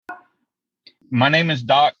My name is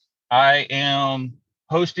Doc. I am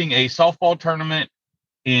hosting a softball tournament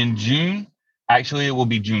in June. Actually, it will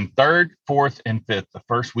be June 3rd, 4th, and 5th, the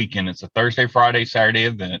first weekend. It's a Thursday, Friday, Saturday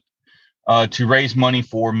event to raise money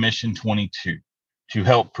for Mission 22 to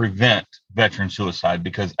help prevent veteran suicide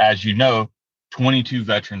because, as you know, 22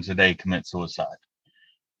 veterans a day commit suicide.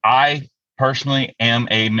 I personally am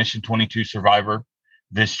a Mission 22 survivor.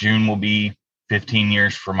 This June will be 15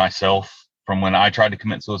 years for myself from when I tried to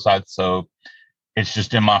commit suicide. So it's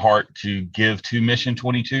just in my heart to give to Mission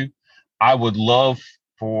 22. I would love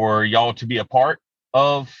for y'all to be a part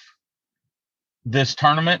of this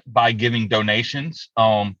tournament by giving donations.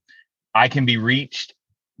 I can be reached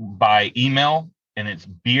by email, and it's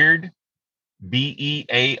beard,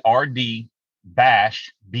 BEARD,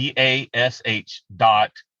 bash, BASH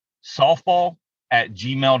dot softball at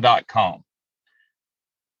gmail.com.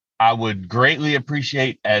 I would greatly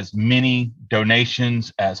appreciate as many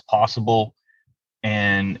donations as possible.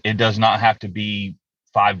 And it does not have to be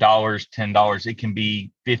 $5, $10. It can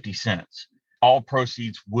be 50 cents. All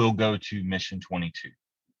proceeds will go to Mission 22.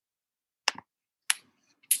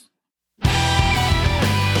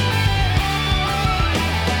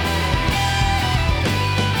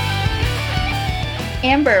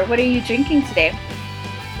 Amber, what are you drinking today?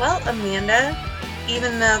 Well, Amanda,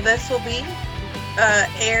 even though this will be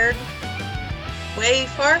aired way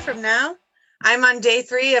far from now, I'm on day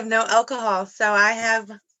 3 of no alcohol, so I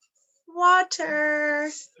have water.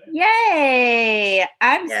 Yay!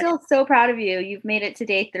 I'm still so proud of you. You've made it to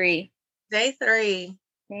day 3. Day 3.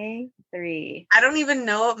 Day 3. I don't even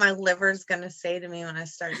know what my liver's going to say to me when I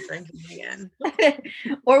start drinking again.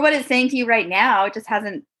 Or what it's saying to you right now. It just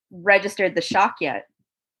hasn't registered the shock yet.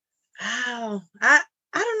 Oh, I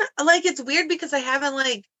don't know. Like, it's weird because I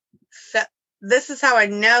haven't, this is how I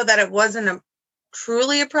know that it wasn't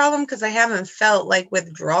truly a problem because I haven't felt like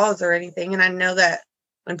withdrawals or anything. And I know that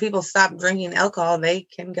when people stop drinking alcohol, they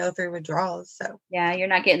can go through withdrawals. So yeah, you're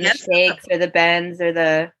not getting the shakes or the bends or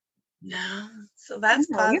the... No. So that's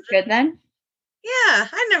positive. You're good then. Yeah,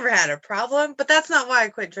 I never had a problem, but that's not why I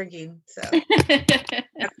quit drinking. So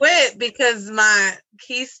I quit because my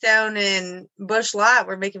Keystone and Busch Light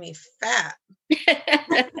were making me fat.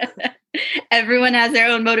 Everyone has their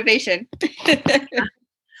own motivation.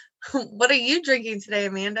 What are you drinking today,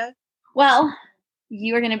 Amanda? Well,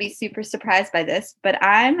 you are going to be super surprised by this, but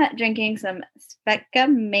I'm drinking some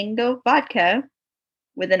Svedka mango vodka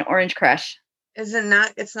with an orange crush. Is it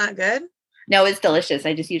not? It's not good? No, it's delicious.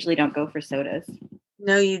 I just usually don't go for sodas.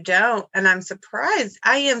 No, you don't. And I'm surprised.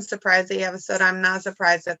 I am surprised that you have a soda. I'm not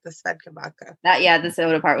surprised at the Svedka vodka. The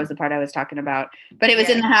soda part was the part I was talking about. But it was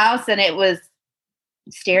in the house and it was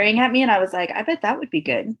staring at me and I was like, I bet that would be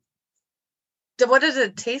good. What does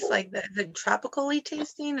it taste like? Is it tropically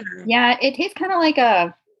tasting? Or? Yeah, it tastes kind of like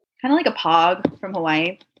a pog from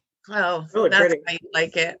Hawaii. Oh, really that's pretty. Why you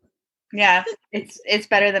like it. Yeah, it's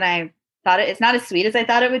better than I thought it. It's not as sweet as I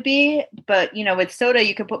thought it would be, but with soda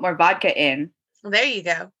you can put more vodka in. Well, there you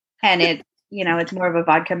go. And it's it's more of a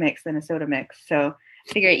vodka mix than a soda mix, so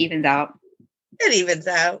I figure it evens out. It evens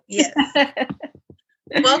out, yes.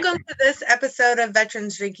 Welcome to this episode of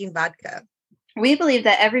Veterans Drinking Vodka. We believe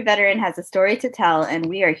that every veteran has a story to tell, and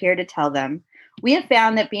we are here to tell them. We have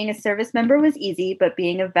found that being a service member was easy, but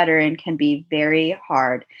being a veteran can be very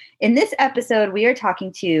hard. In this episode, we are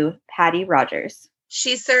talking to Patty Rogers.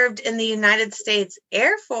 She served in the United States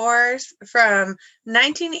Air Force from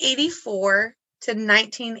 1984 to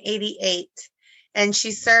 1988, and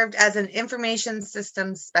she served as an information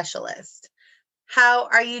systems specialist. How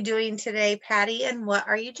are you doing today, Patty, and what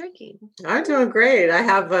are you drinking? I'm doing great. I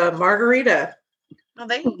have a margarita. Oh,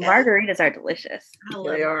 there you go. Margaritas are delicious.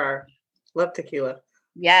 They are. Love tequila.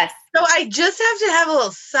 Yes. So I just have to have a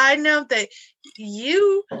little side note that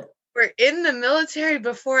you were in the military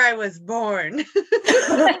before I was born. Just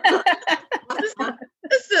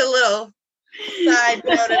a little side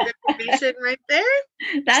note of information right there.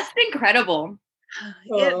 That's incredible.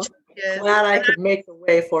 Glad I could make the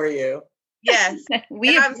way for you. Yes.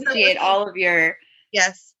 We appreciate all of your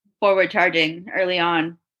forward charging early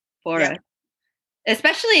on for us,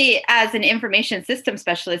 especially as an information system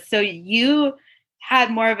specialist. So you had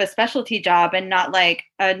more of a specialty job and not like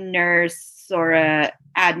a nurse or a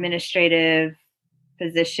administrative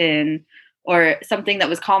position or something that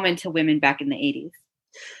was common to women back in the 80s.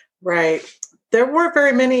 Right. There weren't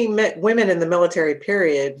very many women in the military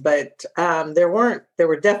period, but there were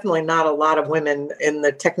definitely not a lot of women in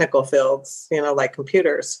the technical fields, like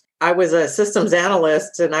computers. I was a systems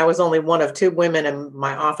analyst and I was only one of 2 women in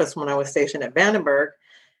my office when I was stationed at Vandenberg.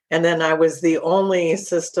 And then I was the only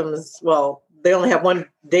they only have one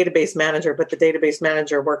database manager, but the database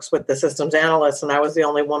manager works with the systems analyst. And I was the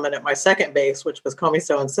only woman at my second base, which was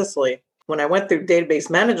Comiso in Sicily. When I went through database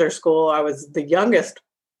manager school, I was the youngest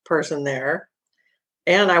person there.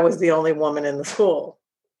 And I was the only woman in the school.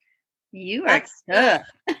 You are tough.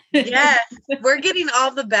 Yes, we're getting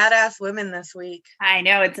all the badass women this week. I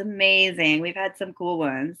know, it's amazing. We've had some cool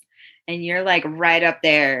ones. And you're like right up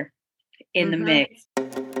there in the mix.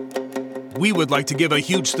 We would like to give a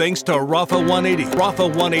huge thanks to Rapha 180. Rapha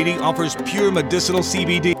 180 offers pure medicinal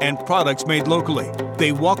CBD and products made locally.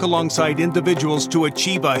 They walk alongside individuals to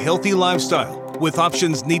achieve a healthy lifestyle with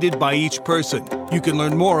options needed by each person. You can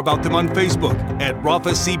learn more about them on Facebook at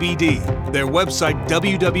Rapha CBD, their website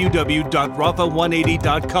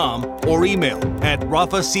www.rapha180.com, or email at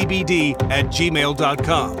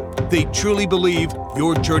raphacbd@gmail.com. They truly believe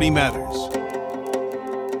your journey matters.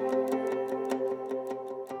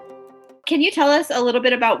 Can you tell us a little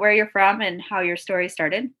bit about where you're from and how your story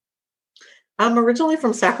started? I'm originally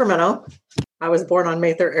from Sacramento. I was born on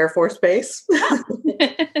Mather Air Force Base.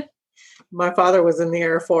 My father was in the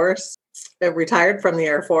Air Force, retired from the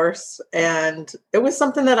Air Force, and it was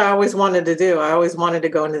something that I always wanted to do. I always wanted to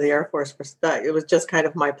go into the Air Force. It was just kind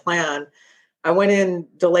of my plan. I went in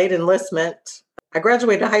delayed enlistment. I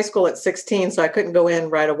graduated high school at 16, so I couldn't go in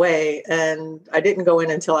right away, and I didn't go in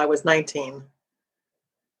until I was 19.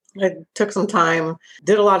 I took some time,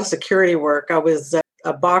 did a lot of security work. I was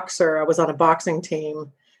a boxer. I was on a boxing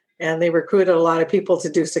team, and they recruited a lot of people to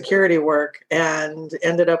do security work, and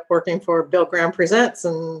ended up working for Bill Graham Presents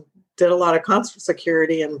and did a lot of concert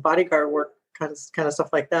security and bodyguard work, kind of stuff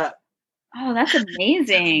like that. Oh, that's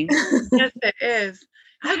amazing. Yes, it is.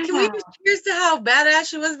 Wow. Can we just cheers to how badass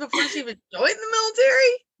she was before she even joined the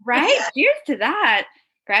military? Right? Yeah. Cheers to that.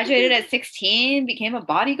 Graduated at 16, became a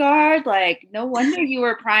bodyguard. Like, no wonder you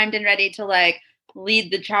were primed and ready to like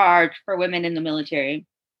lead the charge for women in the military.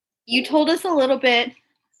 You told us a little bit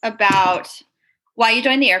about why you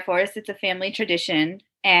joined the Air Force. It's a family tradition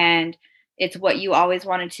and it's what you always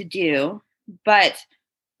wanted to do. But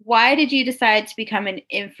why did you decide to become an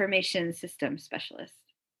information systems specialist?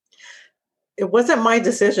 It wasn't my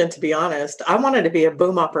decision, to be honest. I wanted to be a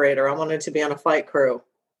boom operator. I wanted to be on a flight crew.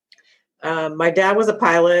 My dad was a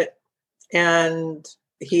pilot, and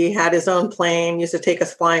he had his own plane, used to take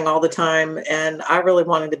us flying all the time, and I really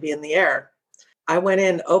wanted to be in the air. I went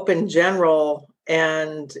in open general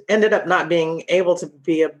and ended up not being able to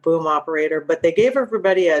be a boom operator, but they gave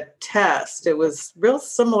everybody a test. It was real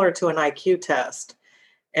similar to an IQ test,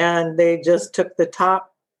 and they just took the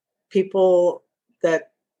top people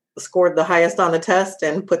that scored the highest on the test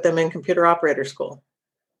and put them in computer operator school.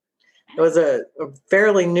 It was a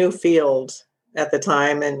fairly new field at the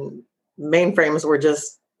time, and mainframes were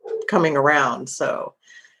just coming around. So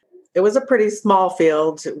it was a pretty small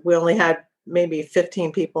field. We only had maybe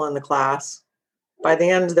 15 people in the class. By the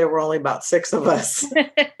end, there were only about 6 of us.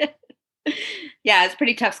 Yeah, it's a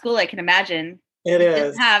pretty tough school, I can imagine. It is.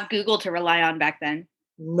 Didn't have Google to rely on back then.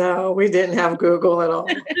 No, we didn't have Google at all.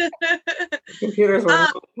 Computers were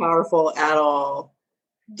not powerful at all.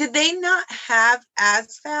 Did they not have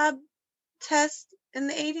ASVAB tests in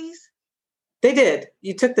the 80s? They did.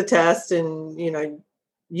 You took the test, and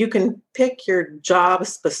you can pick your job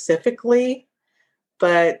specifically,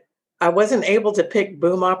 but I wasn't able to pick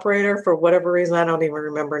boom operator for whatever reason. I don't even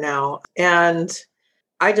remember now. And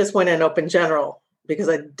I just went in open general because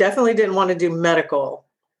I definitely didn't want to do medical,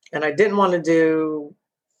 and I didn't want to do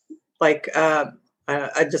I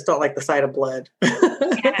just don't like the sight of blood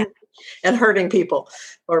and hurting people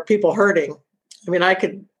or people hurting. I mean, I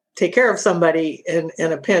could take care of somebody in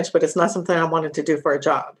a pinch, but it's not something I wanted to do for a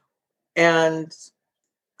job. And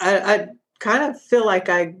I kind of feel like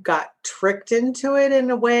I got tricked into it in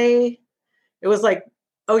a way. It was like,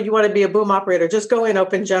 oh, you want to be a boom operator? Just go in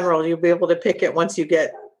open general. You'll be able to pick it once you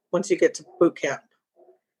get to boot camp.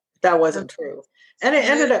 That wasn't true. And it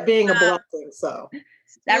ended up being a blessing. So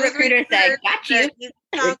that recruiter said, got you.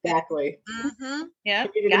 Exactly. Mm-hmm. Yeah.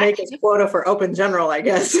 He needed to make his quota for open general, I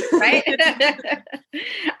guess. Right.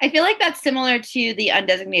 I feel like that's similar to the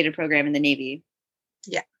undesignated program in the Navy.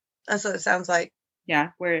 Yeah. That's what it sounds like.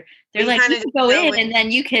 Yeah. Where they're like, you can go in and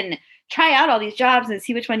then you can try out all these jobs and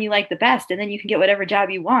see which one you like the best. And then you can get whatever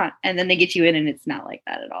job you want. And then they get you in, and it's not like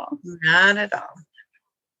that at all. Not at all.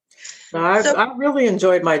 No, I really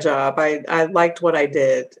enjoyed my job. I liked what I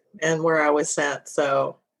did and where I was sent.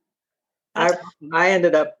 So I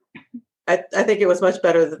ended up, I think it was much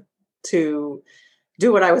better to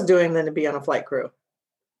do what I was doing than to be on a flight crew.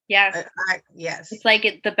 Yeah. Yes. It's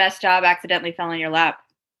like the best job accidentally fell in your lap.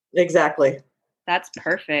 Exactly. That's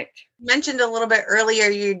perfect. You mentioned a little bit earlier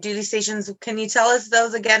your duty stations. Can you tell us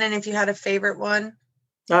those again, and if you had a favorite one?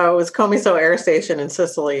 Oh, it was Comiso Air Station in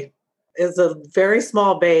Sicily. It's a very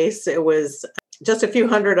small base. It was just a few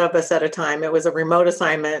hundred of us at a time. It was a remote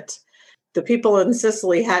assignment. The people in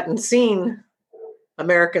Sicily hadn't seen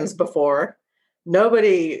Americans before.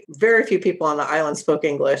 Very few people on the island spoke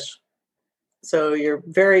English. So you're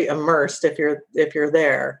very immersed if you're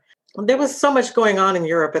there. There was so much going on in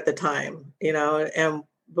Europe at the time, and it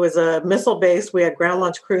was a missile base. We had ground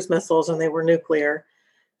launch cruise missiles and they were nuclear.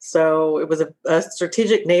 So it was a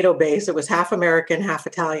strategic NATO base. It was half American, half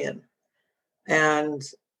Italian. And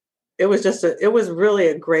it was it was really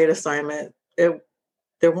a great assignment.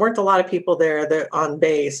 There weren't a lot of people there on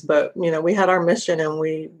base, but we had our mission and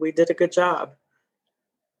we did a good job.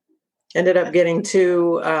 Ended up getting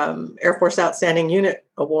 2 Air Force Outstanding Unit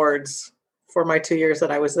Awards for my 2 years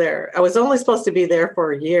that I was there. I was only supposed to be there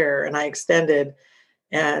for a year, and I extended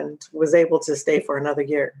and was able to stay for another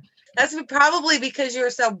year. That's probably because you were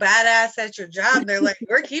so badass at your job. They're like,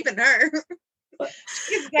 we're keeping her.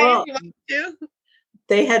 Well,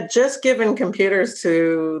 they had just given computers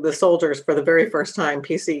to the soldiers for the very first time,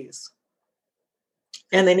 PCs.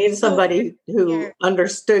 And they needed somebody who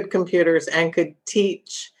understood computers and could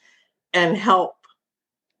teach and help,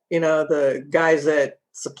 the guys at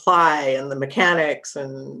supply and the mechanics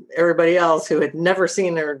and everybody else who had never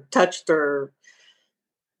seen or touched or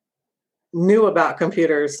knew about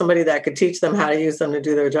computers, somebody that could teach them how to use them to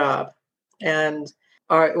do their job. And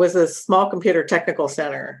it was a small computer technical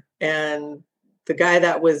center. And the guy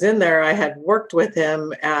that was in there, I had worked with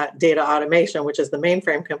him at Data Automation, which is the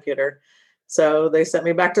mainframe computer. So they sent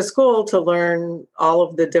me back to school to learn all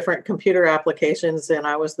of the different computer applications. And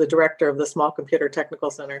I was the director of the small computer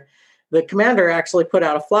technical center. The commander actually put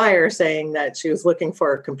out a flyer saying that she was looking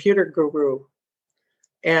for a computer guru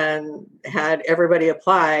and had everybody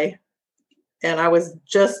apply. And I was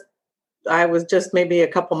just maybe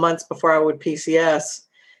a couple months before I would PCS,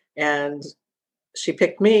 and she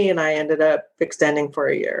picked me, and I ended up extending for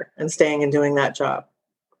a year and staying and doing that job.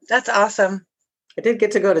 That's awesome. I did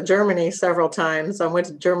get to go to Germany several times. I went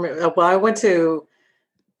to Germany. Well, I went to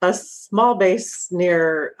a small base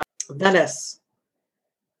near Venice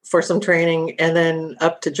for some training, and then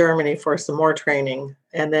up to Germany for some more training,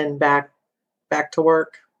 and then back to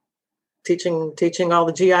work, teaching all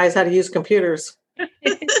the GIs how to use computers.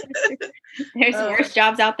 There's worse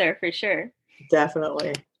jobs out there for sure. Definitely.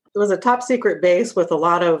 It was a top secret base with a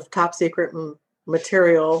lot of top secret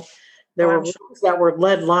material. There were rooms that were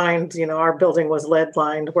lead lined. Our building was lead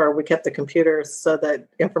lined where we kept the computers so that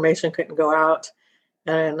information couldn't go out.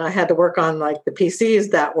 And I had to work on the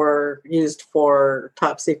PCs that were used for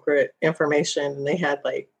top secret information. And they had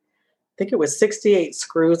I think it was 68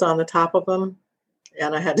 screws on the top of them.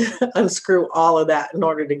 And I had to unscrew all of that in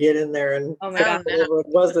order to get in there and figure out whatever it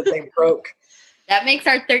was that they broke. That makes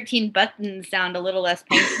our 13 buttons sound a little less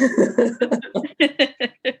painful.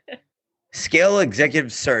 Scale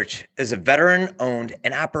Executive Search is a veteran-owned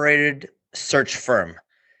and operated search firm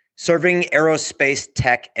serving aerospace,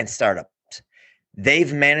 tech, and startups.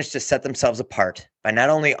 They've managed to set themselves apart by not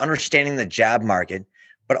only understanding the job market,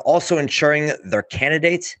 but also ensuring their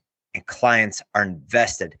candidates and clients are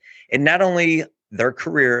invested in not only their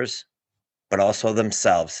careers, but also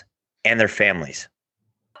themselves and their families.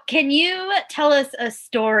 Can you tell us a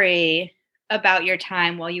story about your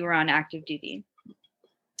time while you were on active duty?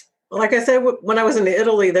 Like I said, when I was in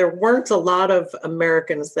Italy, there weren't a lot of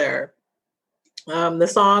Americans there. The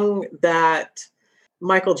song that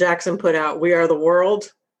Michael Jackson put out, "We Are the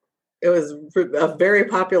World," it was a very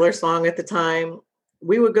popular song at the time.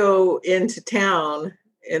 We would go into town,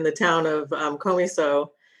 in the town of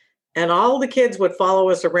Comiso, and all the kids would follow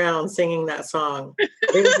us around singing that song.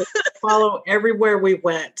 They would follow everywhere we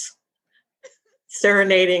went,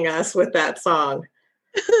 serenading us with that song.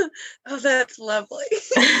 Oh, that's lovely.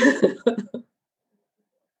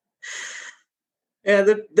 Yeah,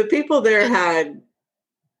 the people there had,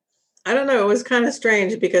 I don't know, it was kind of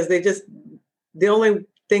strange because the only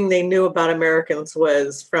thing they knew about Americans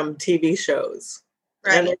was from TV shows.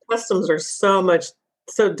 Right. And their customs are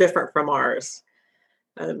so different from ours.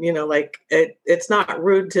 It's not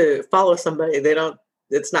rude to follow somebody.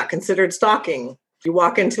 It's not considered stalking. You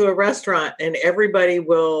walk into a restaurant and everybody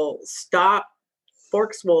will stop.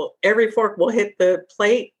 Every fork will hit the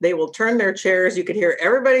plate. They will turn their chairs. You could hear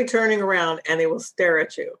everybody turning around and they will stare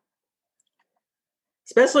at you.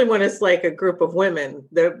 Especially when it's a group of women.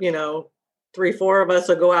 3-4 of us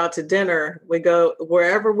will go out to dinner. We go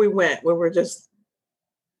wherever we went. We were just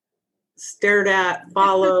stared at,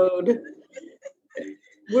 followed.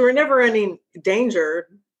 We were never in any danger.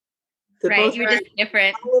 Right, you're just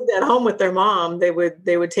different. I lived at home with their mom. They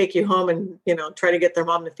would take you home and, try to get their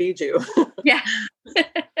mom to feed you. Yeah.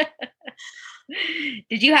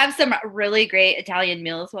 Did you have some really great Italian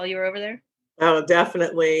meals while you were over there? Oh,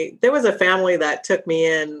 definitely. There was a family that took me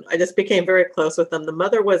in. I just became very close with them. The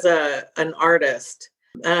mother was an artist.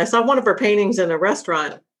 And I saw one of her paintings in a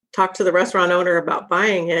restaurant, talked to the restaurant owner about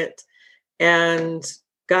buying it, and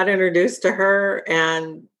got introduced to her.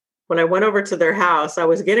 And when I went over to their house, I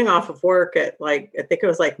was getting off of work at I think it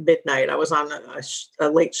was like midnight. I was on a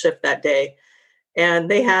late shift that day. And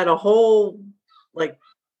they had a whole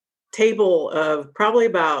table of probably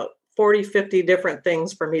about 40, 50 different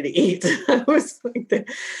things for me to eat. I was like,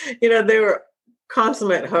 they were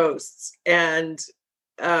consummate hosts. And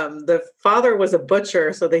the father was a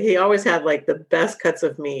butcher, so that he always had the best cuts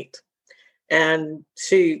of meat. And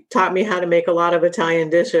she taught me how to make a lot of Italian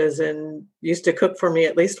dishes and used to cook for me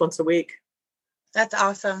at least once a week. That's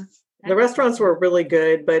awesome. The restaurants were really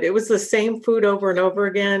good, but it was the same food over and over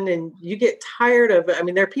again. And you get tired of it. I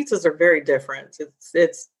mean, their pizzas are very different.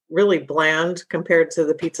 It's really bland compared to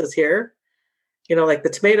the pizzas here. The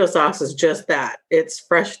tomato sauce is just that. It's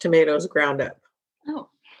fresh tomatoes ground up. Oh,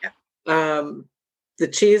 yeah. The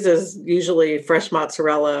cheese is usually fresh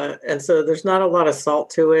mozzarella. And so there's not a lot of salt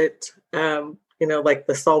to it. Like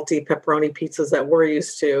the salty pepperoni pizzas that we're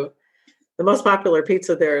used to. The most popular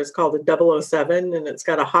pizza there is called a 007, and it's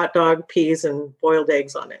got a hot dog, peas, and boiled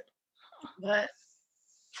eggs on it. What?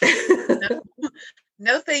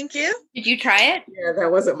 No, thank you. Did you try it? Yeah,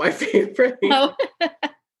 that wasn't my favorite. Oh.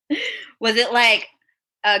 Was it like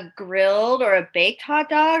a grilled or a baked hot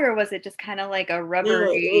dog, or was it just kind of like a rubbery?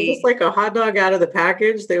 No, it was just like a hot dog out of the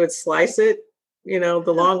package. They would slice it, the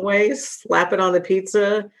long way, slap it on the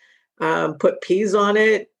pizza, put peas on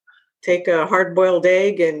it, take a hard-boiled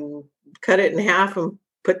egg and cut it in half and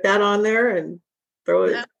put that on there and throw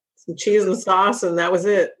it some cheese and sauce, and that was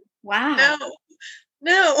it. Wow.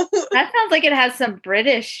 No. That sounds like it has some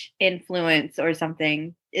British influence or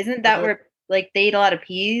something. Isn't that where they eat a lot of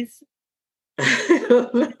peas? I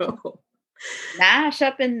don't know. Mash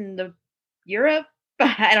up in Europe?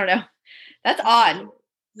 I don't know. That's odd.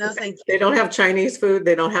 No, thank you. They don't have Chinese food.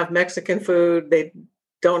 They don't have Mexican food. They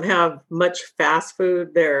don't have much fast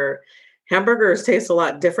food. Their hamburgers taste a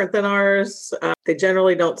lot different than ours. They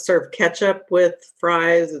generally don't serve ketchup with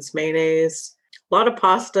fries. It's mayonnaise. A lot of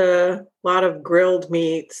pasta, a lot of grilled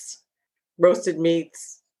meats, roasted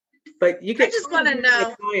meats. But you get I just want to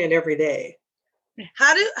know Italian every day.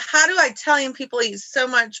 How do Italian people eat so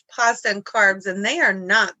much pasta and carbs, and they are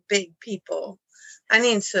not big people? I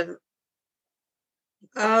need to.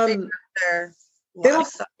 They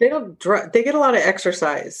get a lot of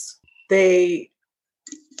exercise. They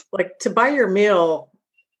to buy your meal.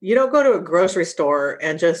 You don't go to a grocery store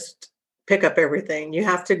and just pick up everything. You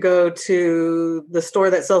have to go to the store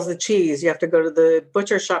that sells the cheese. You have to go to the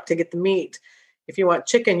butcher shop to get the meat. If you want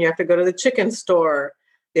chicken, you have to go to the chicken store.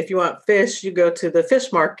 If you want fish, you go to the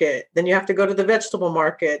fish market. Then you have to go to the vegetable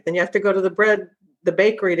market. Then you have to go to the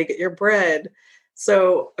bakery to get your bread.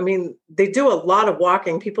 So, I mean, they do a lot of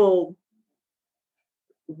walking. People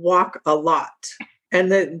walk a lot, and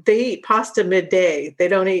they eat pasta midday. They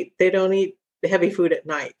don't eat heavy food at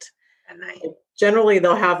night. Generally,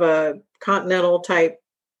 they'll have a continental type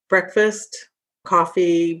breakfast,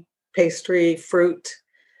 coffee, pastry, fruit.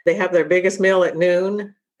 They have their biggest meal at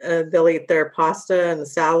noon. They'll eat their pasta and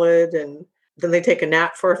salad, and then they take a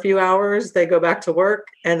nap for a few hours. They go back to work,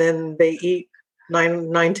 and then they eat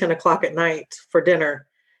 10 o'clock at night for dinner.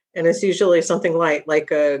 And it's usually something light,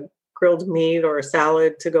 like a grilled meat or a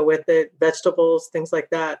salad to go with it, vegetables, things like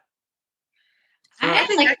that.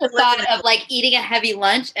 I like the thought of eating a heavy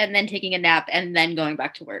lunch and then taking a nap and then going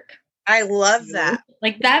back to work. I love that.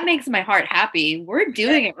 That makes my heart happy. We're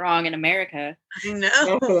doing it wrong in America. I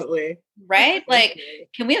know. Definitely. Right?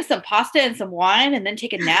 Can we have some pasta and some wine and then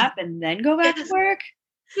take a nap and then go back to work?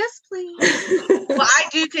 Yes, please. Well, I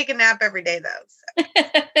do take a nap every day, though. So.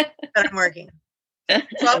 But I'm working.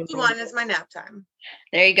 12 to 1 is my nap time.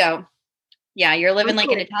 There you go. Yeah, you're living like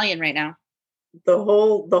an Italian right now. The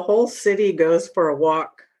whole city goes for a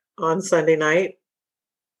walk on Sunday night.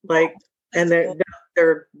 And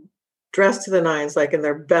they're dressed to the nines, in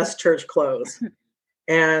their best church clothes.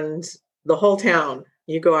 And the whole town,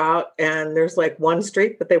 you go out and there's one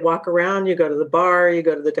street that they walk around. You go to the bar, you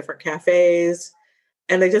go to the different cafes,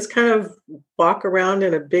 and they just kind of walk around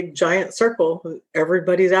in a big giant circle.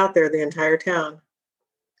 Everybody's out there, the entire town.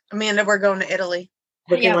 Amanda, we're going to Italy.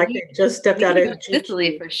 Looking they just stepped out of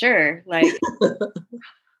Italy for sure.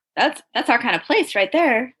 That's our kind of place right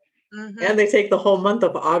there. Mm-hmm. And they take the whole month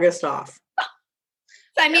of August off.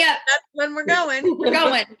 Sign me up. That's when we're going. We're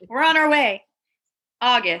going. We're on our way.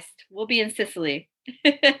 August. We'll be in Sicily.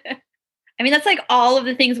 I mean, that's like all of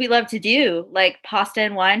the things we love to do, like pasta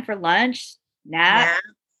and wine for lunch, nap,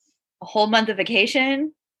 a whole month of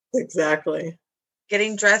vacation. Exactly.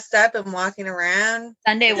 Getting dressed up and walking around.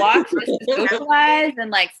 Sunday walks just to socialize and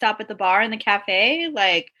like stop at the bar and the cafe.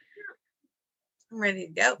 Like, I'm ready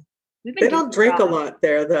to go. They don't drink a lot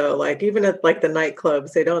there though. Like even at like the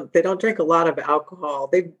nightclubs, they don't drink a lot of alcohol.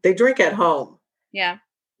 They drink at home. Yeah.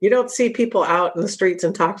 You don't see people out in the streets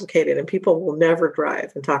intoxicated, and people will never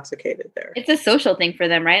drive intoxicated there. It's a social thing for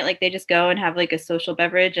them, right? Like they just go and have like a social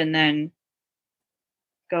beverage and then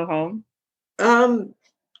go home. The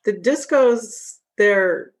discos,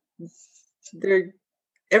 they're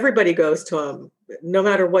everybody goes to them, no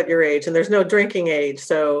matter what your age, and there's no drinking age.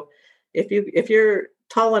 So if you're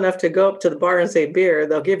tall enough to go up to the bar and say beer,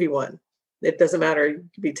 they'll give you one. It doesn't matter. You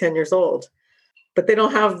could be 10 years old. But they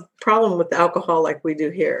don't have problem with alcohol like we do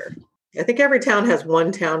here. I think every town has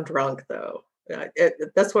one town drunk, though.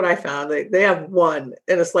 That's what I found. They have one,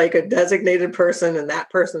 and it's like a designated person, and that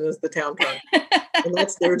person is the town drunk. And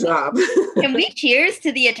that's their job. Can we cheers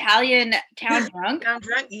to the Italian town drunk? Town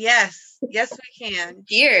drunk? Yes. Yes, we can.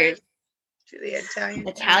 Cheers to the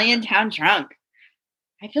Italian town drunk.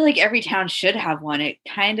 I feel like every town should have one. It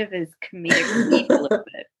kind of is comedic relief a little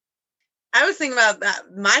bit. I was thinking about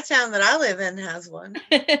that. My town that I live in has one.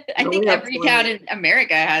 I think every town in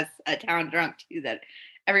America has a town drunk too that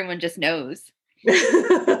everyone just knows.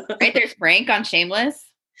 Right? There's Frank on Shameless.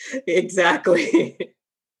 Exactly.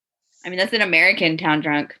 I mean, that's an American town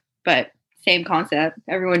drunk, but same concept.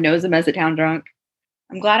 Everyone knows him as a town drunk.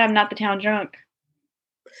 I'm glad I'm not the town drunk.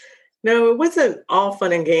 No, it wasn't all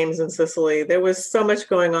fun and games in Sicily. There was so much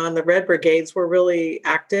going on. The Red Brigades were really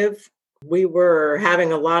active. We were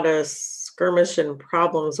having a lot of skirmish and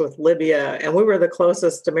problems with Libya, and we were the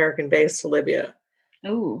closest American base to Libya.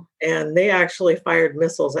 Oh. And they actually fired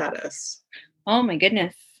missiles at us. Oh my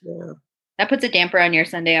goodness. Yeah. That puts a damper on your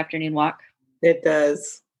Sunday afternoon walk. It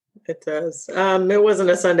does. It does. It wasn't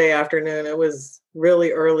a Sunday afternoon. It was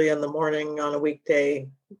really early in the morning on a weekday.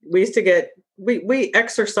 We used to get, we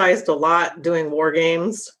exercised a lot doing war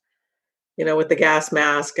games, with the gas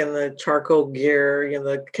mask and the charcoal gear,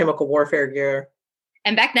 the chemical warfare gear.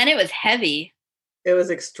 And back then it was heavy. It was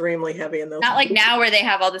extremely heavy in those. Not like now where they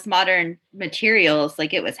have all this modern materials.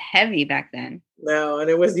 Like it was heavy back then. No, and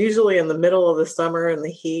it was usually in the middle of the summer in the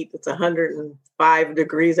heat. It's 105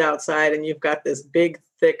 degrees outside, and you've got this big,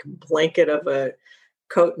 thick blanket of a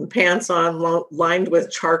coat and pants on, lined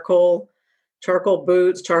with charcoal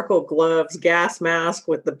boots, charcoal gloves, gas mask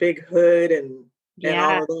with the big hood, and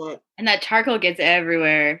all of that. And that charcoal gets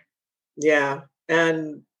everywhere. Yeah,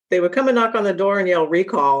 and they would come and knock on the door and yell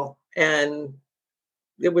recall, and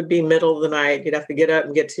it would be middle of the night. You'd have to get up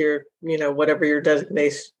and get to your, whatever your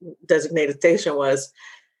designated station was.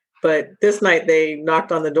 But this night they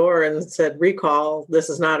knocked on the door and said, recall,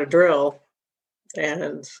 this is not a drill.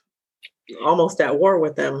 And almost at war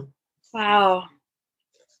with them. Wow.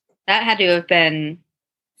 That had to have been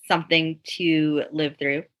something to live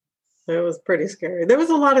through. It was pretty scary. There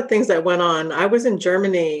was a lot of things that went on. I was in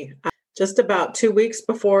Germany just about 2 weeks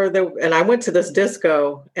before, and I went to this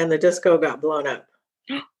disco, and the disco got blown up.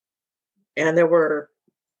 And there were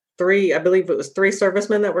I believe it was 3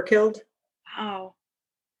 servicemen that were killed. Wow.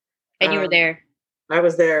 And you were there? I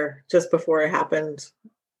was there just before it happened.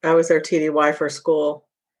 I was there TDY for school.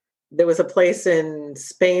 There was a place in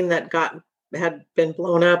Spain that had been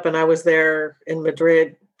blown up, and I was there in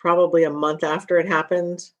Madrid probably a month after it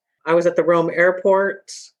happened. I was at the Rome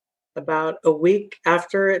airport about a week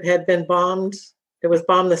after it had been bombed. It was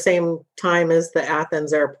bombed the same time as the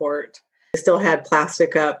Athens airport. They still had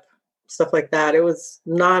plastic up, stuff like that. It was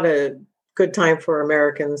not a good time for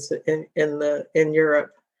Americans in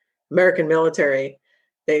Europe. American military.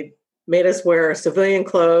 They made us wear civilian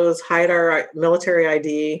clothes, hide our military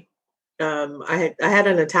ID. I had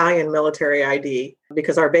an Italian military ID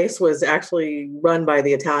because our base was actually run by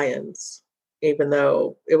the Italians, even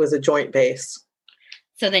though it was a joint base.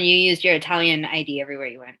 So then you used your Italian ID everywhere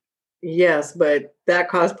you went. Yes, but that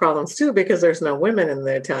caused problems too because there's no women in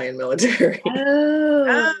the Italian military.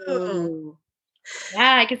 Oh.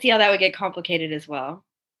 Yeah, I can see how that would get complicated as well.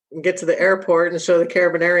 Get to the airport and show the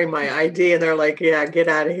Carabinieri my ID, and they're like, "Yeah, get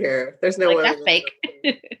out of here. There's no women." That's fake.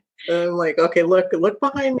 And I'm like, "Okay, look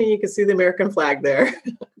behind me. You can see the American flag there."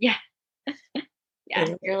 Yeah.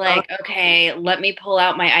 Yeah. You're like, okay, let me pull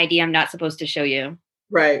out my ID I'm not supposed to show you.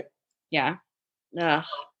 Right. Yeah. Ugh.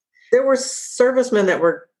 There were servicemen that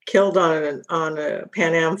were killed on a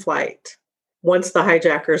Pan Am flight. Once the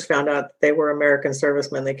hijackers found out that they were American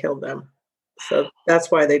servicemen, they killed them. So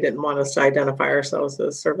that's why they didn't want us to identify ourselves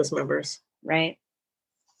as service members. Right.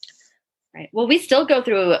 Right. Well, we still go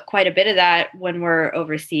through quite a bit of that when we're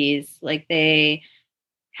overseas. Like they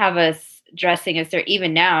have us dressing as certain,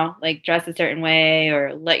 even now, like dress a certain way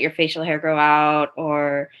or let your facial hair grow out.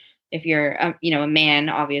 Or if you're, a man,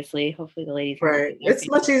 obviously, hopefully the ladies. Right. It's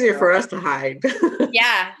much easier for us to hide.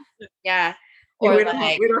 Yeah. Yeah. Or we don't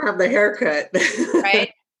have the haircut.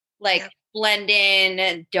 Right. Like blend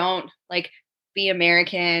in, don't like be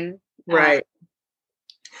American. Right.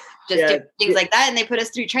 Just do things like that. And they put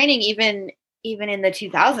us through training even in the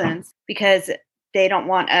 2000s because they don't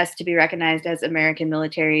want us to be recognized as American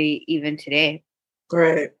military even today.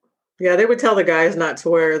 Right. Yeah, they would tell the guys not to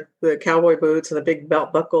wear the cowboy boots and the big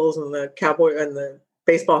belt buckles and the cowboy and the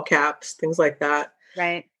baseball caps, things like that.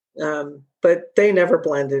 Right. But they never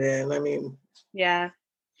blended in. I mean, yeah.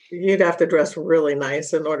 You'd have to dress really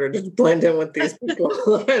nice in order to blend in with these people.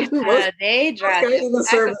 They dress guys in the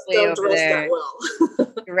service don't dress that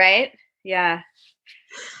well. Right? Yeah.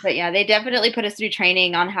 But yeah, they definitely put us through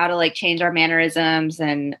training on how to like change our mannerisms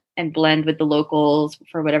and blend with the locals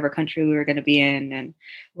for whatever country we were going to be in. And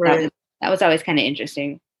that was always kind of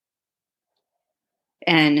interesting.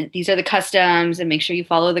 And these are the customs, and make sure you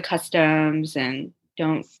follow the customs, and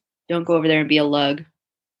don't go over there and be a lug.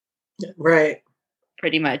 Right.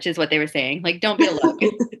 Pretty much is what they were saying. Like, don't be a lug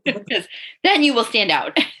because then you will stand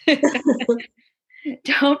out.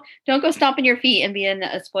 Don't go stomping your feet and being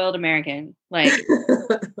a spoiled American. Like,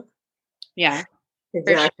 yeah,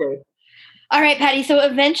 exactly. Sure. All right, Patty. So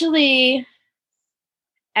eventually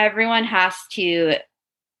everyone has to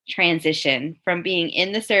transition from being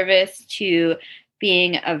in the service to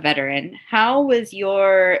being a veteran. How was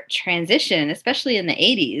your transition, especially in the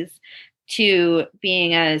 80s? To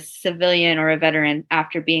being a civilian or a veteran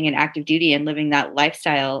after being in active duty and living that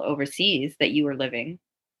lifestyle overseas that you were living?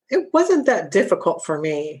 It wasn't that difficult for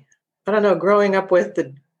me. I don't know, growing up with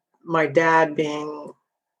my dad being,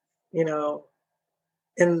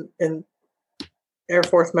 in Air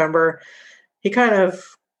Force member, he kind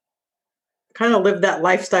of lived that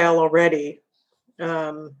lifestyle already.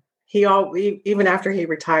 Even after he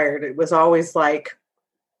retired, it was always like,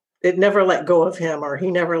 it never let go of him, or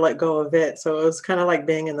he never let go of it. So it was kind of like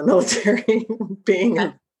being in the military,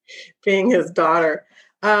 being his daughter.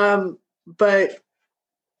 But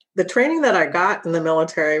the training that I got in the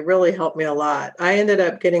military really helped me a lot. I ended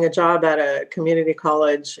up getting a job at a community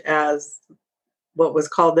college as what was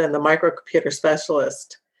called then the microcomputer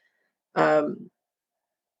specialist. There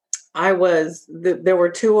were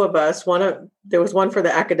two of us. There was one for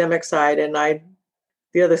the academic side, and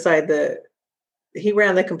the other side, he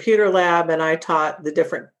ran the computer lab, and I taught the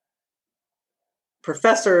different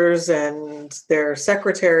professors and their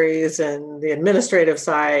secretaries and the administrative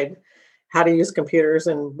side how to use computers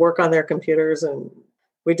and work on their computers. And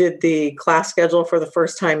we did the class schedule for the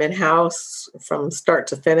first time in-house from start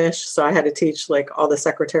to finish. So I had to teach like all the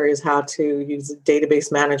secretaries how to use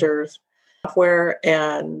database managers software,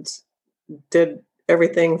 and did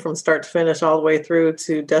everything from start to finish all the way through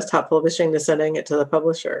to desktop publishing to sending it to the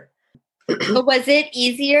publisher. But was it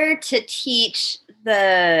easier to teach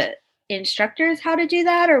the instructors how to do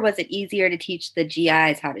that, or was it easier to teach the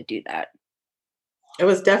GIs how to do that? It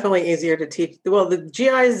was definitely easier to teach. Well, the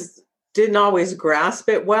GIs didn't always grasp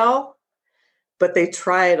it well, but they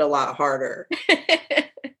tried a lot harder.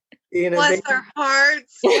 Bless their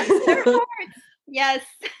hearts. Bless their hearts. Yes.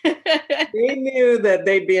 They knew that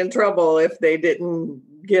they'd be in trouble if they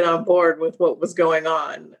didn't get on board with what was going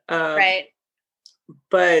on. Right.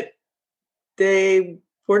 But they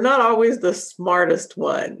were not always the smartest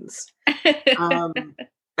ones.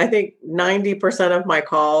 I think 90% of my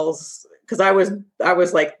calls, because I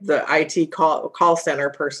was like the IT call center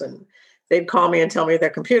person, they'd call me and tell me their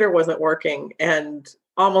computer wasn't working. And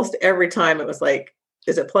almost every time it was like,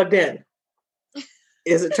 is it plugged in?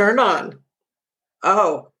 Is it turned on?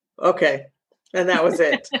 Oh, okay. And that was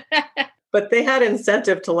it. But they had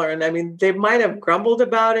incentive to learn. I mean, they might have grumbled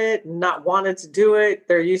about it, not wanted to do it.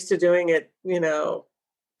 They're used to doing it, the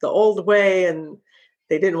old way, and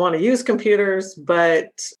they didn't want to use computers,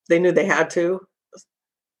 but they knew they had to.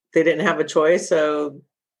 They didn't have a choice, so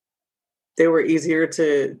they were easier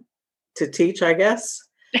to teach, I guess.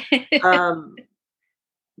 A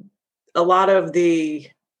lot of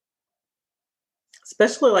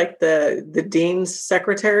especially like the dean's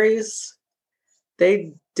secretaries,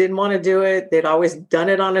 they didn't want to do it. They'd always done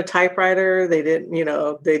it on a typewriter. They didn't,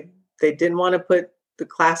 they didn't want to put the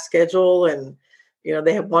class schedule, and,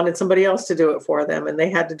 they had wanted somebody else to do it for them, and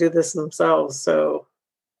they had to do this themselves. So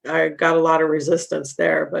I got a lot of resistance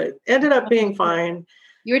there, but ended up being fine.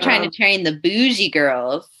 You were trying to train the bougie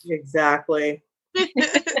girls. Exactly.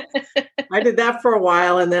 I did that for a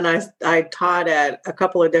while, and then I taught at a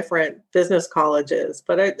couple of different business colleges,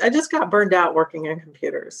 but I just got burned out working in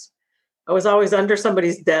computers. I was always under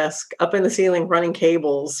somebody's desk, up in the ceiling, running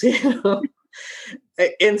cables,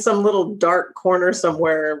 in some little dark corner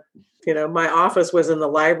somewhere. My office was in the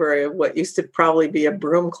library of what used to probably be a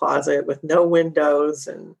broom closet with no windows.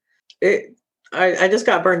 And I just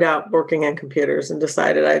got burned out working in computers and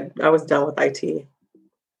decided I was done with IT.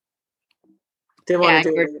 Didn't want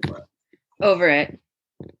to do it anymore. Over it.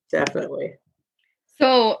 Definitely.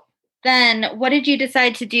 So then what did you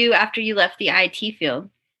decide to do after you left the IT field?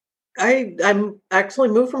 I actually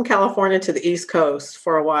moved from California to the East Coast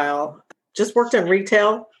for a while. Just worked in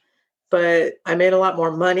retail, but I made a lot more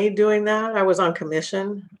money doing that. I was on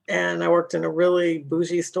commission, and I worked in a really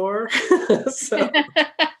bougie store. So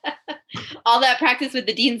all that practice with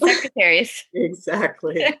the dean's secretaries.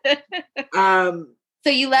 Exactly. So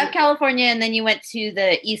you left California and then you went to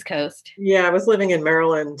the East Coast. Yeah, I was living in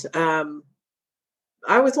Maryland.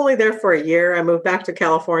 I was only there for a year. I moved back to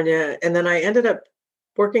California, and then I ended up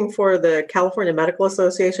working for the California Medical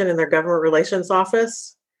Association in their government relations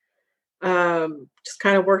office. Just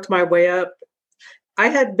kind of worked my way up. I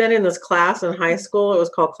had been in this class in high school. It was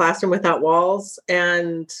called Classroom Without Walls.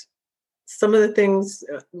 And some of the things,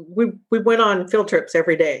 we went on field trips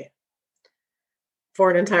every day for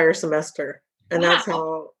an entire semester. And that's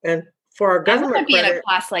how, and for our government credit, be in a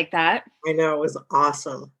class like that. I know, it was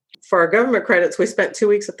awesome. For our government credits, we spent 2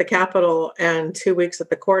 weeks at the Capitol and 2 weeks at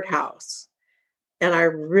the courthouse. And I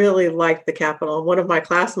really liked the Capitol. And one of my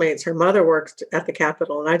classmates, her mother worked at the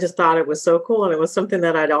Capitol. And I just thought it was so cool. And it was something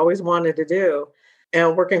that I'd always wanted to do.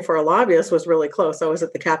 And working for a lobbyist was really close. I was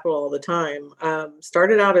at the Capitol all the time.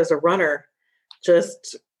 Started out as a runner,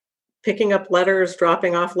 just picking up letters,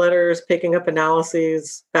 dropping off letters, picking up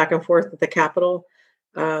analyses back and forth at the Capitol,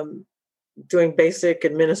 doing basic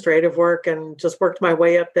administrative work, and just worked my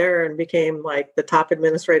way up there and became like the top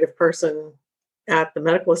administrative person at the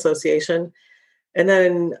Medical Association. And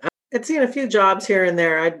then I'd seen a few jobs here and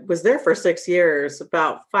there. I was there for 6 years.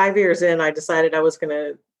 About 5 years in, I decided I was going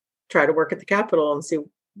to try to work at the Capitol and see,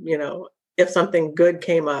 if something good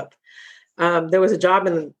came up. There was a job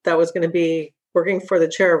that was going to be working for the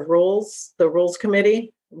chair of rules, the Rules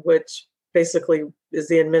Committee, which basically is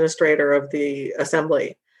the administrator of the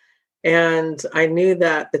assembly. And I knew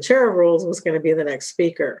that the chair of rules was going to be the next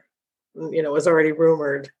speaker. It was already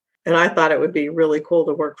rumored. And I thought it would be really cool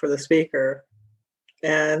to work for the speaker.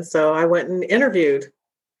 And so I went and interviewed,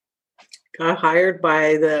 got hired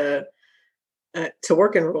by to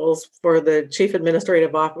work in rules for the chief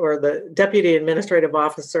administrative or the deputy administrative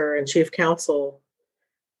officer and chief counsel.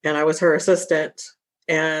 And I was her assistant,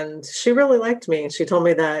 and she really liked me. And she told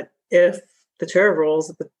me that if the chair of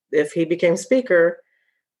rules, if he became speaker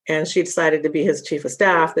and she decided to be his chief of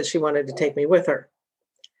staff, that she wanted to take me with her.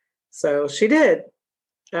 So she did.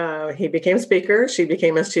 He became speaker, she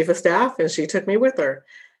became his chief of staff, and she took me with her.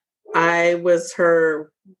 I was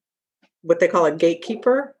her, what they call a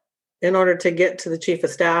gatekeeper. In order to get to the chief of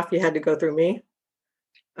staff, you had to go through me.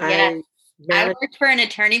 Yeah. I worked for an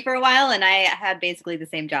attorney for a while, and I had basically the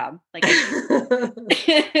same job.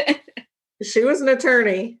 She was an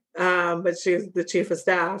attorney, but she's the chief of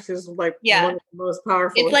staff. She's like one of the most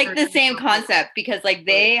powerful. It's like the same concept because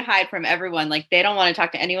they hide from everyone. Like they don't want to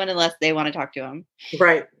talk to anyone unless they want to talk to them.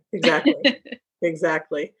 Right. Exactly.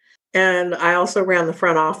 Exactly. And I also ran the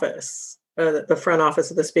front office, the front office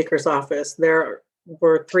of the speaker's office. There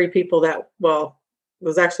were 3 people it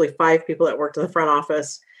was actually 5 people that worked in the front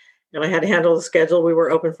office. And I had to handle the schedule. We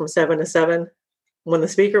were open from 7 to 7. When the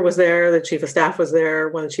speaker was there, the chief of staff was there.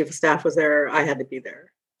 When the chief of staff was there, I had to be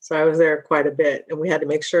there. So I was there quite a bit. And we had to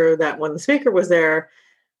make sure that when the speaker was there,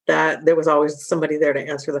 that there was always somebody there to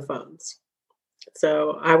answer the phones.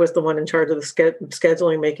 So I was the one in charge of the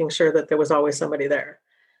scheduling, making sure that there was always somebody there.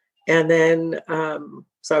 And then,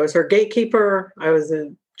 so I was her gatekeeper. I was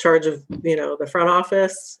in charge of, the front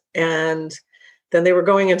office. And then they were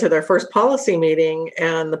going into their first policy meeting,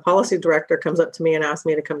 and the policy director comes up to me and asked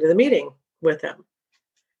me to come to the meeting with him.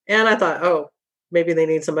 And I thought, oh, maybe they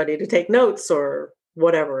need somebody to take notes or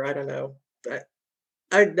whatever. I don't know.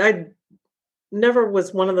 I never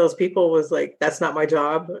was one of those people was like, that's not my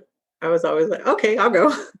job. I was always like, okay, I'll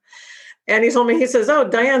go. And he told me, he says, oh,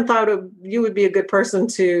 Diane thought you would be a good person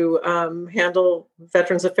to handle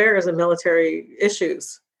Veterans Affairs and military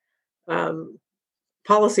issues,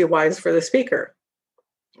 policy-wise for the speaker.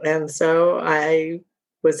 And so I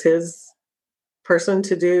was his person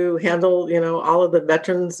to handle, all of the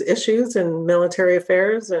veterans issues and military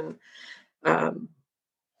affairs. And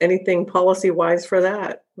anything policy wise for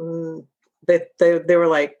that. They were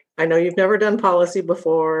like, I know you've never done policy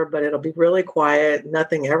before, but it'll be really quiet.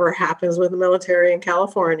 Nothing ever happens with the military in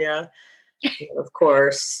California. Of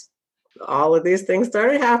course, all of these things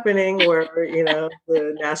started happening where,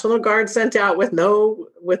 the National Guard sent out with no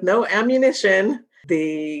ammunition.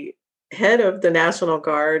 The head of the National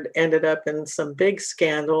Guard ended up in some big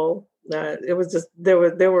scandal. It was just, there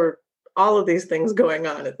were all of these things going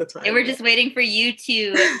on at the time. They were just waiting for you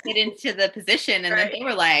to get into the position, and then they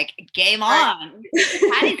were like, game on.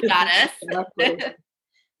 Patty's got us.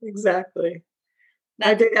 Exactly.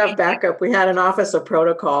 I did have backup. We had an office of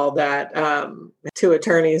protocol that 2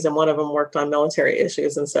 attorneys, and one of them worked on military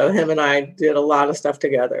issues. And so him and I did a lot of stuff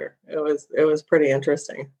together. It was pretty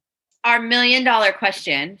interesting. Our $1 million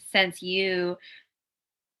question, since you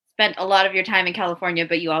spent a lot of your time in California,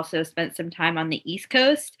 but you also spent some time on the East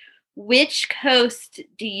Coast, which coast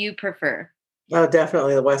do you prefer? Oh,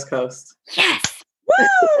 definitely the West Coast. Yes.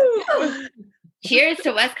 Woo! Cheers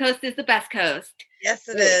to West Coast is the best coast. Yes,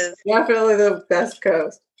 it is. Definitely the best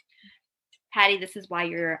coast. Patty, this is why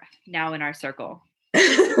you're now in our circle.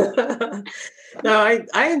 No,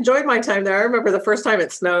 I enjoyed my time there. I remember the first time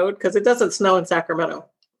it snowed, because it doesn't snow in Sacramento.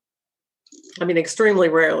 I mean, extremely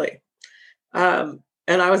rarely. And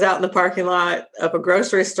I was out in the parking lot of a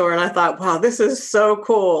grocery store, and I thought, wow, this is so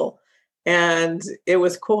cool. And it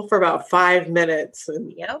was cool for about 5 minutes.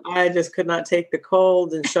 And I just could not take the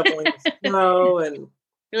cold and shoveling the snow. And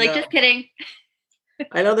you're like, just kidding.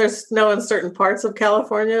 I know there's snow in certain parts of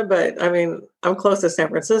California, but I mean, I'm close to San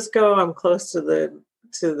Francisco. I'm close to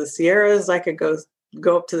the Sierras. I could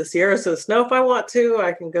go up to the Sierras to the snow if I want to.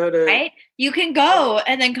 I can go to... Right? You can go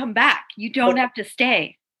and then come back. You don't have to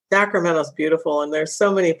stay. Sacramento's beautiful, and there's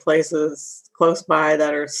so many places close by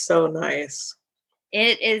that are so nice.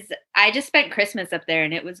 It is. I just spent Christmas up there,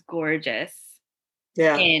 and it was gorgeous.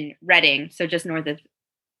 Yeah. In Redding, so just north of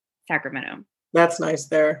Sacramento. That's nice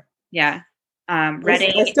there. Yeah.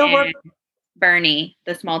 Redding and Bernie.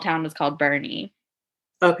 The small town was called Bernie.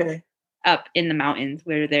 Okay. Up in the mountains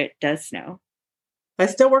where there does snow. I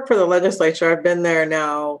still work for the legislature. I've been there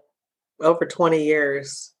now over 20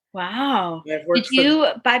 years. Wow. Did you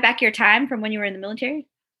buy back your time from when you were in the military?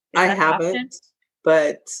 I haven't,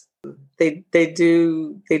 but they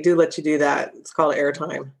do let you do that. It's called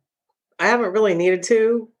airtime. I haven't really needed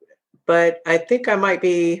to, but I think I might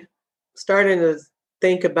be starting to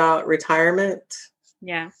think about retirement.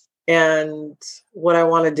 Yeah. And what I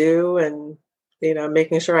want to do, and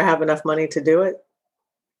making sure I have enough money to do it.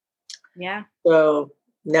 Yeah. So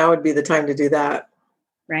now would be the time to do that.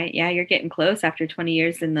 Right. Yeah. You're getting close after 20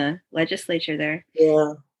 years in the legislature there.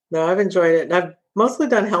 Yeah. No, I've enjoyed it. And I've mostly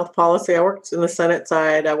done health policy. I worked in the Senate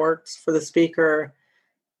side. I worked for the Speaker.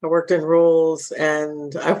 I worked in rules,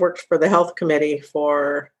 and I've worked for the health committee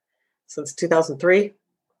since 2003.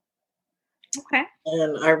 Okay.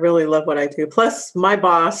 And I really love what I do. Plus, my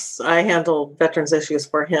boss, I handle veterans issues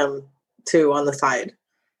for him too on the side.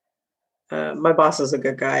 My boss is a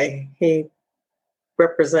good guy. He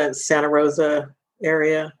represents Santa Rosa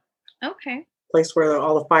area. Okay. Place where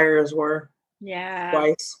all the fires were. Yeah.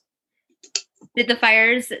 Twice. Did the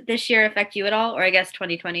fires this year affect you at all? Or I guess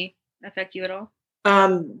 2020 affect you at all?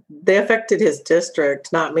 They affected his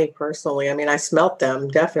district, not me personally. I mean, I smelt them,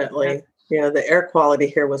 definitely. Yeah. The air quality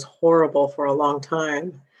here was horrible for a long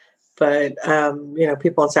time. But,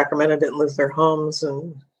 people in Sacramento didn't lose their homes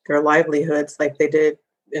and their livelihoods like they did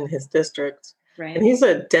in his district. Right. And he's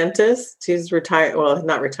a dentist. He's retired. Well,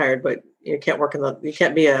 not retired, but you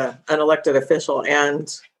can't be an elected official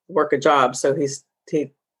and work a job. So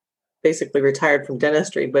he basically retired from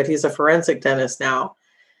dentistry, but he's a forensic dentist now,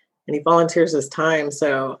 and he volunteers his time.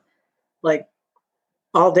 So like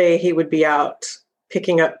all day he would be out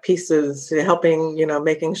picking up pieces, helping,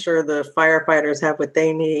 making sure the firefighters have what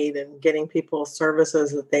they need and getting people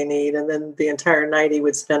services that they need. And then the entire night he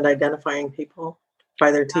would spend identifying people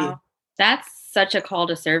by their teeth. Wow. That's such a call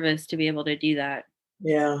to service to be able to do that.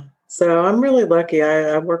 Yeah. So I'm really lucky.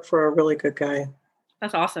 I work for a really good guy.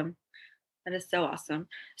 That's awesome. That is so awesome.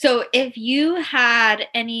 So if you had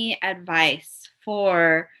any advice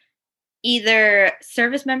for either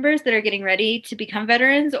service members that are getting ready to become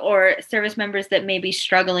veterans or service members that may be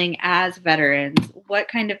struggling as veterans, what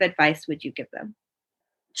kind of advice would you give them?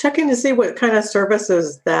 Checking to see what kind of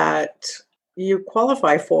services that you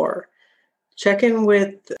qualify for. Check in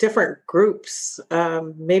with different groups.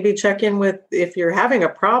 Maybe check in with, if you're having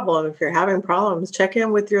problems, check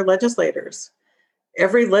in with your legislators.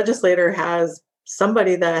 Every legislator has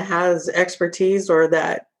somebody that has expertise or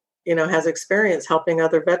that, has experience helping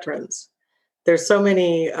other veterans. There's so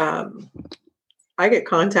many, I get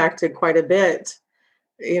contacted quite a bit,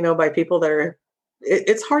 by people that are,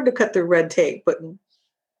 it's hard to cut through red tape. But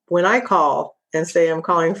when I call and say I'm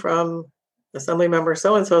calling from Assembly Member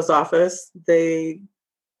so-and-so's office, they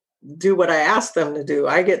do what I ask them to do.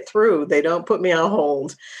 I get through. They don't put me on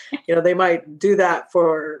hold. They might do that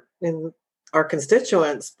for our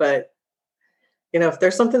constituents, but if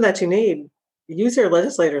there's something that you need, use your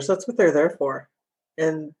legislators. That's what they're there for.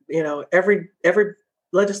 And every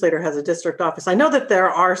legislator has a district office. I know that there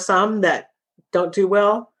are some that don't do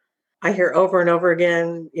well. I hear over and over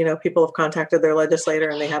again, people have contacted their legislator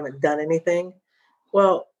and they haven't done anything.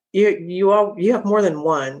 Well, you have more than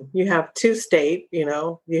one. You have 2 state,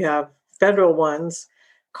 you have federal ones.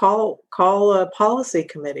 Call a policy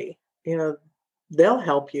committee. They'll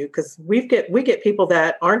help you, because we get people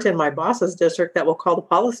that aren't in my boss's district that will call the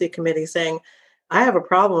policy committee saying, I have a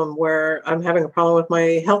problem where I'm having a problem with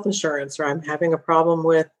my health insurance, or I'm having a problem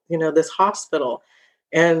with, this hospital.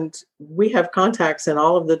 And we have contacts in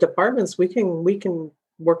all of the departments. We can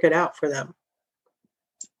work it out for them.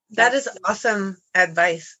 That is awesome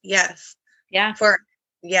advice. Yes. Yeah.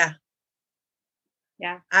 Yeah.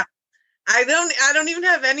 I don't even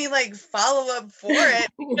have any follow up for it.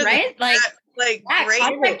 Right? Great.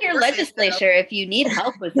 Contact your legislature if you need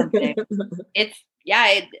help with something.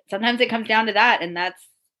 Sometimes it comes down to that, and that's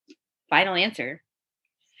final answer.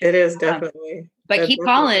 It is definitely. But keep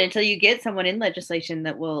calling until you get someone in legislation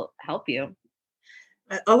that will help you.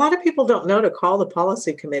 A lot of people don't know to call the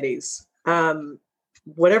policy committees.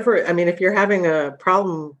 If you're having a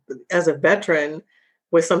problem as a veteran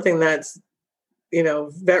with something that's,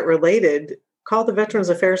 vet related, call the Veterans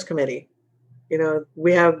Affairs Committee.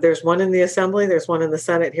 There's one in the Assembly, there's one in the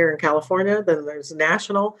Senate here in California, then there's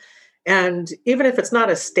national. And even if it's not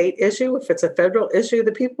a state issue, if it's a federal issue,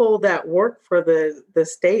 the people that work for the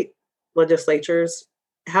state legislatures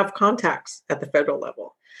have contacts at the federal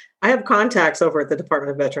level. I have contacts over at the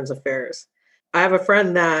Department of Veterans Affairs. I have a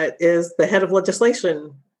friend that is the head of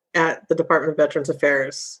legislation at the Department of Veterans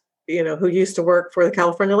Affairs, who used to work for the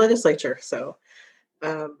California legislature. So,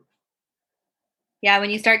 when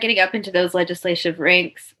you start getting up into those legislative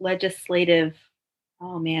ranks, I'm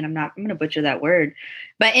going to butcher that word,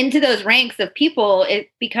 but into those ranks of people, it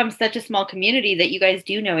becomes such a small community that you guys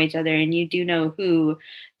do know each other, and you do know who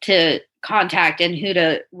to contact and who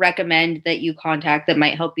to recommend that you contact that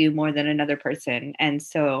might help you more than another person. And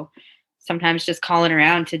so sometimes just calling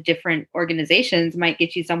around to different organizations might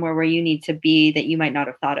get you somewhere where you need to be that you might not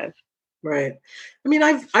have thought of. Right.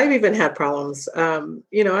 I've even had problems.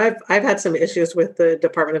 I've had some issues with the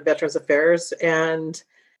Department of Veterans Affairs, and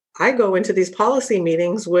I go into these policy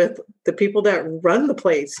meetings with the people that run the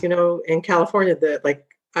place, in California.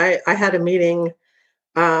 I had a meeting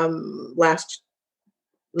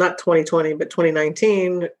not 2020, but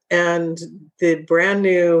 2019. And the brand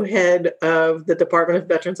new head of the Department of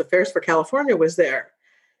Veterans Affairs for California was there,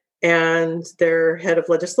 and their head of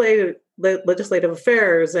legislative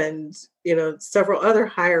affairs, and, several other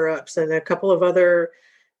higher ups, and a couple of other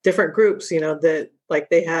different groups, that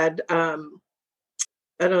they had,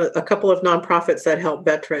 a couple of nonprofits that help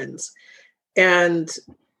veterans. And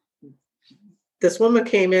this woman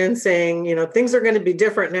came in saying, things are going to be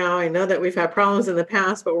different now. I know that we've had problems in the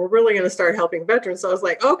past, but we're really going to start helping veterans. So I was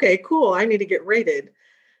like, okay, cool. I need to get rated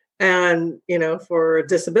and, for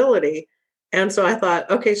disability. And so I thought,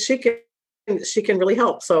 okay, she can really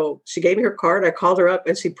help. So she gave me her card. I called her up,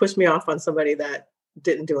 and she pushed me off on somebody that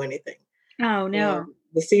didn't do anything. Oh, no.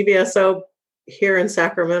 The CVSO here in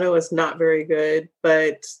Sacramento is not very good.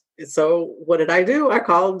 But so what did I do? I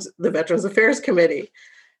called the Veterans Affairs Committee,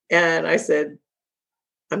 and I said,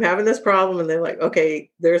 I'm having this problem. And they're like, okay,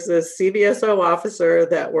 there's this CVSO officer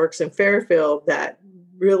that works in Fairfield that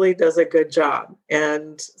really does a good job.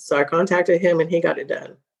 And so I contacted him, and he got it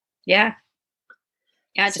done. Yeah.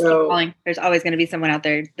 Yeah, just keep calling. There's always going to be someone out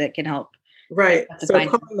there that can help. Right. So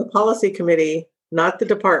calling the policy committee, not the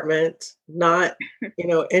department, not,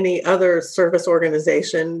 any other service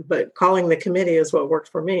organization, but calling the committee is what worked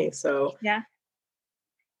for me. So yeah,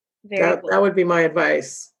 that would be my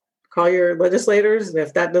advice. Call your legislators. And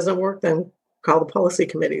if that doesn't work, then call the policy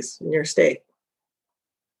committees in your state.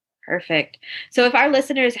 Perfect. So if our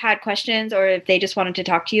listeners had questions, or if they just wanted to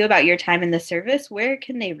talk to you about your time in the service, where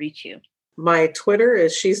can they reach you? My Twitter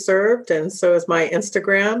is She Served, and so is my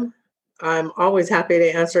Instagram. I'm always happy to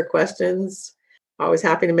answer questions. Always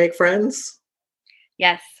happy to make friends.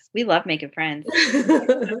 Yes, we love making friends.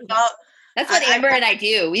 That's what Amber and I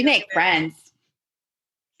do. We make friends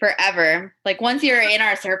forever. Once you're in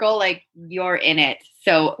our circle, you're in it.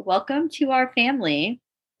 So welcome to our family.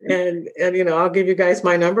 And I'll give you guys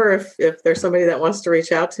my number if there's somebody that wants to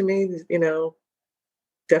reach out to me.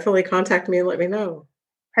 Definitely contact me and let me know.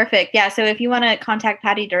 Perfect. Yeah. So if you want to contact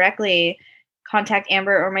Patty directly, contact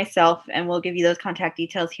Amber or myself, and we'll give you those contact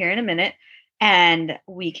details here in a minute, and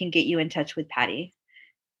we can get you in touch with Patty.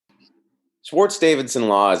 Swartz Davidson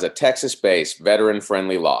Law is a Texas-based,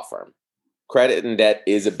 veteran-friendly law firm. Credit and debt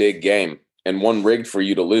is a big game, and one rigged for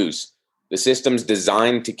you to lose. The system's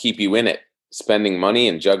designed to keep you in it, spending money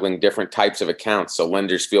and juggling different types of accounts so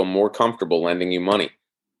lenders feel more comfortable lending you money.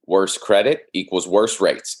 Worse credit equals worse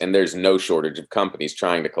rates, and there's no shortage of companies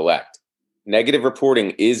trying to collect. Negative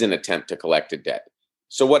reporting is an attempt to collect a debt.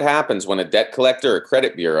 So what happens when a debt collector or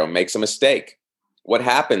credit bureau makes a mistake? What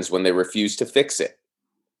happens when they refuse to fix it?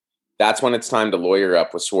 That's when it's time to lawyer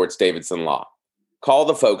up with Swartz Davidson Law. Call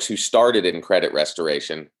the folks who started in credit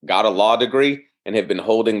restoration, got a law degree, and have been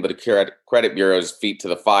holding the credit bureau's feet to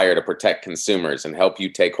the fire to protect consumers and help you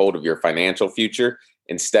take hold of your financial future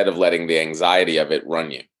instead of letting the anxiety of it run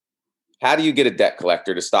you. How do you get a debt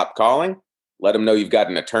collector to stop calling? Let them know you've got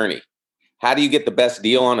an attorney. How do you get the best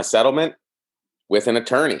deal on a settlement? With an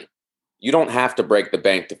attorney. You don't have to break the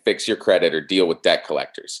bank to fix your credit or deal with debt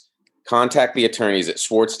collectors. Contact the attorneys at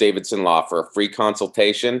Swartz Davidson Law for a free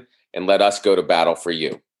consultation and let us go to battle for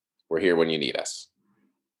you. We're here when you need us.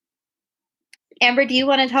 Amber, do you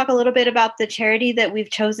want to talk a little bit about the charity that we've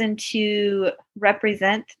chosen to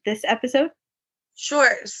represent this episode?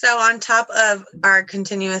 Sure. So on top of our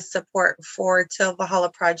continuous support for Till Valhalla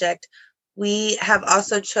Project, we have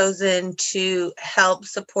also chosen to help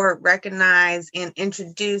support, recognize, and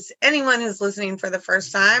introduce anyone who's listening for the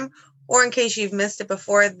first time, or in case you've missed it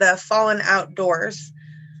before, the Fallen Outdoors.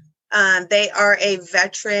 They are a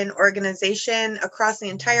veteran organization across the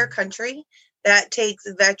entire country that takes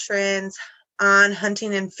veterans on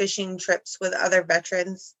hunting and fishing trips with other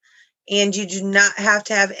veterans. And you do not have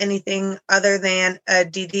to have anything other than a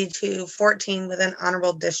DD-214 with an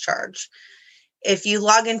honorable discharge. If you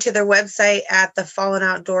log into their website at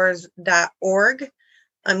thefallenoutdoors.org,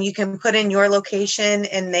 you can put in your location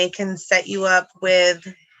and they can set you up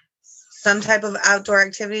with some type of outdoor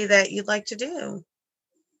activity that you'd like to do.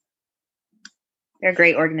 They're a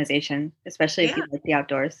great organization, especially if you like the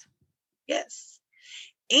outdoors. Yes.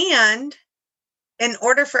 And in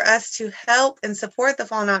order for us to help and support the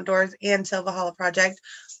Fallen Outdoors and Till Valhalla Project,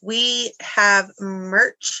 we have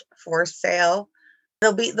merch for sale.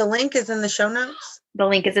 The link is in the show notes. The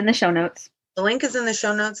link is in the show notes. The link is in the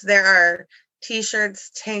show notes. There are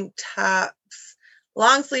t-shirts, tank tops,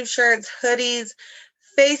 long sleeve shirts, hoodies,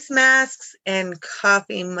 face masks, and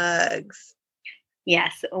coffee mugs.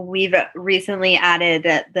 Yes, we've recently added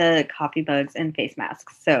the coffee mugs and face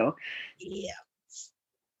masks. So yeah.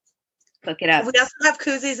 Look it up. We also have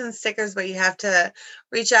koozies and stickers, but you have to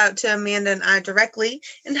reach out to Amanda and I directly.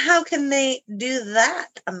 And how can they do that,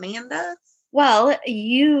 Amanda? Well,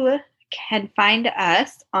 you can find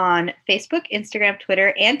us on Facebook, Instagram,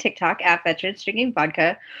 Twitter, and TikTok at Veterans Drinking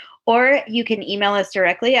Vodka, or you can email us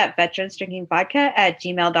directly at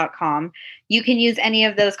veteransdrinkingvodka@gmail.com. You can use any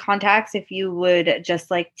of those contacts if you would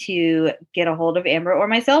just like to get a hold of Amber or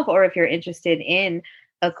myself, or if you're interested in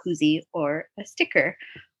a koozie or a sticker.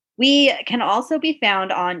 We can also be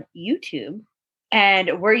found on YouTube,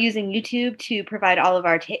 and we're using YouTube to provide all of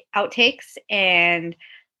our outtakes and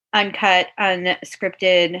uncut,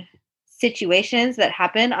 unscripted situations that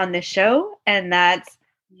happen on this show, and that's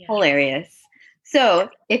hilarious. So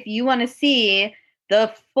if you want to see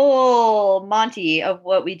the full Monty of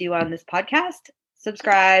what we do on this podcast,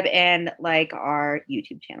 subscribe and like our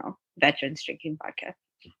YouTube channel, Veterans Drinking Vodka.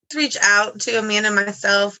 Reach out to Amanda and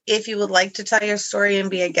myself if you would like to tell your story and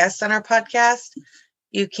be a guest on our podcast.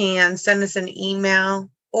 You can send us an email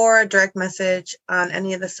or a direct message on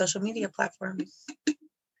any of the social media platforms.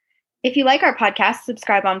 If you like our podcast,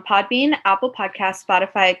 subscribe on Podbean, Apple Podcasts,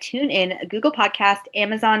 Spotify, TuneIn, Google Podcast,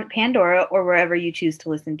 Amazon, Pandora, or wherever you choose to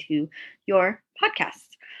listen to your podcasts.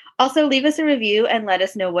 Also, leave us a review and let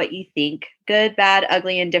us know what you think. Good, bad,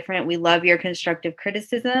 ugly, indifferent. We love your constructive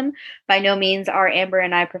criticism. By no means are Amber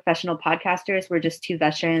and I professional podcasters. We're just two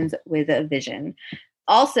veterans with a vision.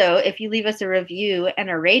 Also, if you leave us a review and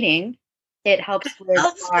a rating, it helps with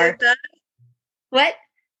our... What?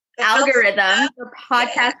 Algorithm, the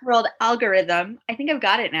podcast world algorithm. I think I've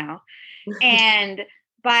got it now. And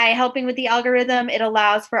by helping with the algorithm, it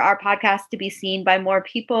allows for our podcast to be seen by more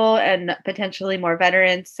people and potentially more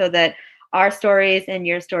veterans, so that our stories and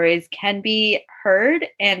your stories can be heard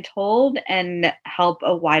and told and help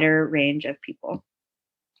a wider range of people.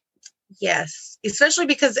 Yes, especially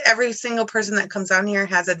because every single person that comes on here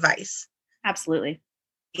has advice. Absolutely.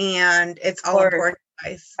 And it's all important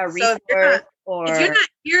advice. A resource. So if you're not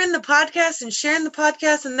hearing the podcast and sharing the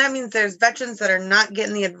podcast, and that means there's veterans that are not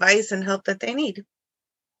getting the advice and help that they need.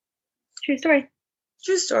 True story.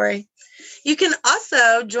 True story. You can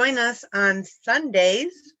also join us on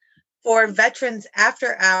Sundays for Veterans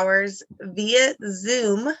After Hours via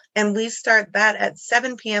Zoom, and we start that at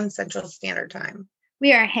 7 p.m. Central Standard Time.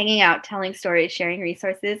 We are hanging out, telling stories, sharing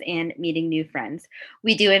resources, and meeting new friends.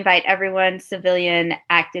 We do invite everyone, civilian,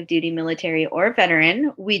 active duty, military, or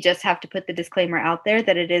veteran. We just have to put the disclaimer out there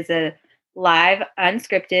that it is a live,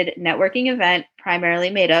 unscripted networking event primarily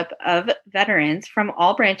made up of veterans from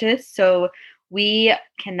all branches. So we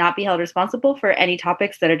cannot be held responsible for any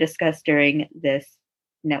topics that are discussed during this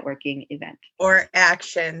networking event. Or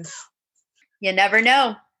actions. You never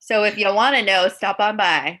know. So if you want to know, stop on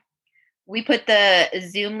by. We put the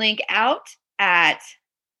Zoom link out at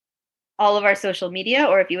all of our social media,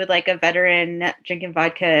 or if you would like a Veteran Drinking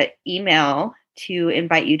Vodka email to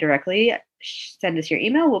invite you directly, send us your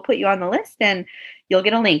email. We'll put you on the list and you'll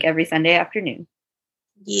get a link every Sunday afternoon.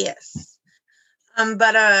 Yes.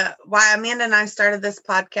 But why Amanda and I started this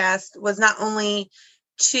podcast was not only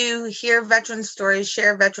to hear veteran stories,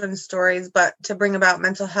 share veteran stories, but to bring about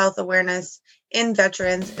mental health awareness in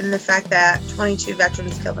veterans and the fact that 22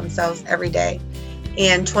 veterans kill themselves every day.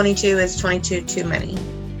 And 22 is 22 too many.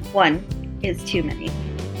 1 is too many.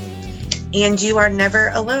 And you are never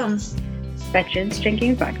alone. Veterans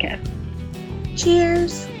Drinking Vodka.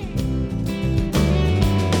 Cheers.